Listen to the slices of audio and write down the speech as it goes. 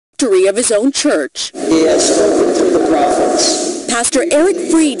rectory of his own church. He has spoken through the prophets. Pastor Eric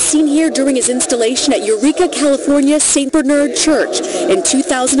Freed, seen here during his installation at Eureka, California St. Bernard Church in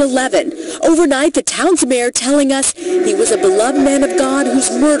 2011. Overnight, the town's mayor telling us he was a beloved man of God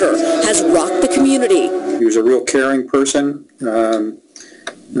whose murder has rocked the community. He was a real caring person.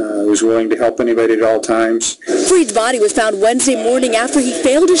 Was willing to help anybody at all times. Freed's body was found Wednesday morning after he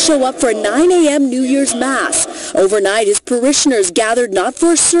failed to show up for a 9 a.m. New Year's Mass. Overnight, his parishioners gathered not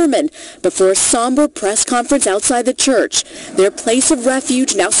for a sermon, but for a somber press conference outside the church. Their place of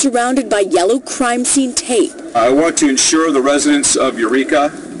refuge now surrounded by yellow crime scene tape. I want to ensure the residents of Eureka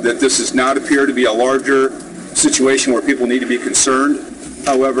that this does not appear to be a larger situation where people need to be concerned.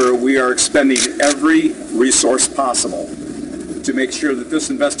 However, we are expending every resource possible to make sure that this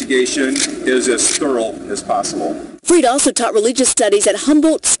investigation is as thorough as possible. Freed also taught religious studies at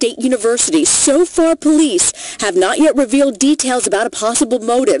Humboldt State University. So far, police have not yet revealed details about a possible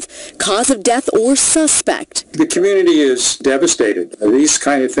motive, cause of death, or suspect. The community is devastated. These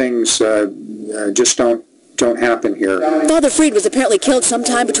kind of things just don't happen here. Father Freed was apparently killed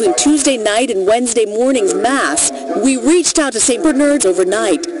sometime between Tuesday night and Wednesday morning's Mass. We reached out to St. Bernard's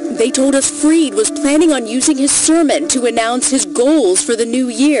overnight. They told us Freed was planning on using his sermon to announce his goals for the new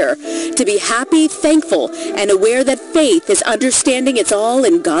year, to be happy, thankful, and aware that faith is understanding it's all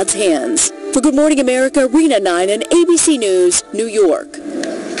in God's hands. For Good Morning America, Rena 9 and ABC News, New York.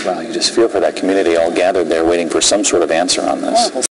 Well, you just feel for that community all gathered there waiting for some sort of answer on this.